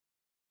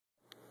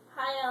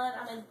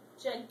a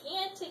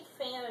gigantic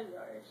fan of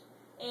yours.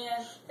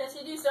 And since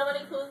you do so many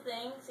cool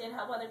things and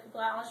help other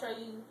people out, I want to show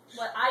you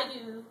what I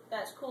do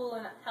that's cool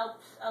and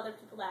helps other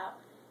people out.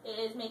 It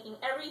is making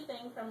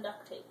everything from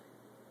duct tape.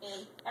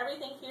 And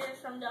everything here is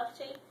from duct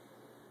tape.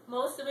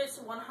 Most of it's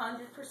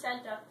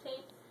 100% duct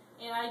tape.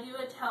 And I do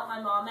it to help my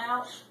mom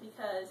out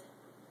because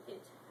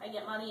I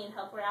get money and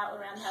help her out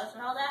around the house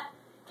and all that.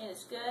 And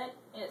it's good,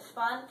 and it's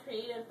fun,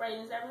 creative,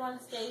 brightens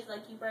everyone's days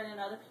like you brighten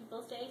other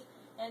people's days.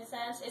 And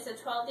since it's a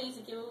 12 days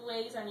of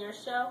giveaways on your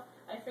show,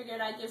 I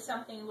figured I'd give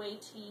something away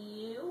to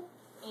you.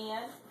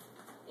 And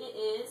it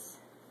is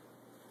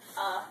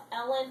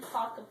Ellen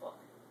pocketbook.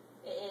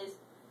 It is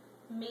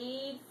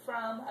made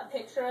from a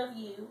picture of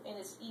you, and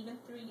it's even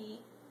 3D,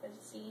 as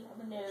you see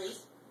on the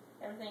nose,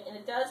 everything. And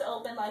it does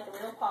open like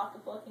a real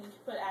pocketbook, and you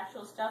can put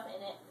actual stuff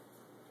in it.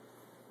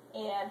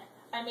 And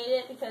I made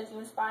it because you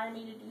inspire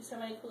me to do so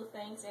many cool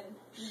things, and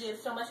you give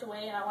so much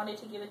away, and I wanted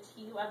to give it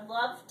to you. I'd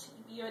love to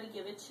be able to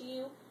give it to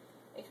you,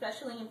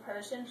 especially in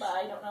person, but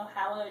I don't know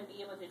how I would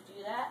be able to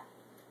do that.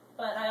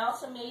 But I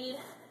also made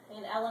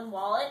an Ellen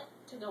wallet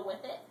to go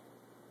with it.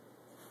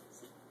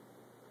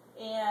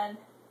 And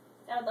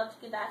I would love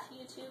to give that to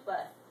you too,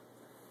 but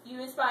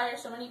you inspire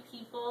so many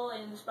people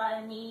and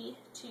inspire me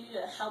to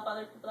help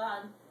other people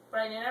out and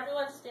brighten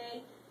everyone's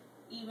day,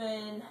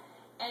 even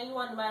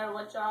anyone, no matter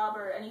what job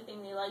or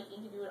anything they like. You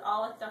can do it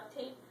all with duct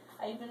tape.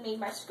 I even made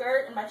my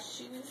skirt and my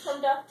shoes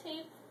from duct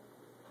tape.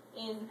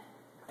 And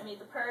I made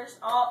the purse.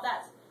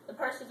 The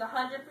purse is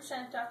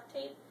 100% duct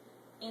tape,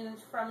 and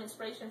it's from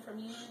inspiration from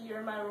you.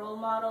 You're my role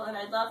model, and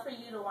I'd love for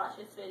you to watch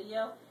this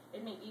video.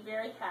 It'd make me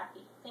very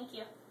happy. Thank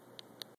you.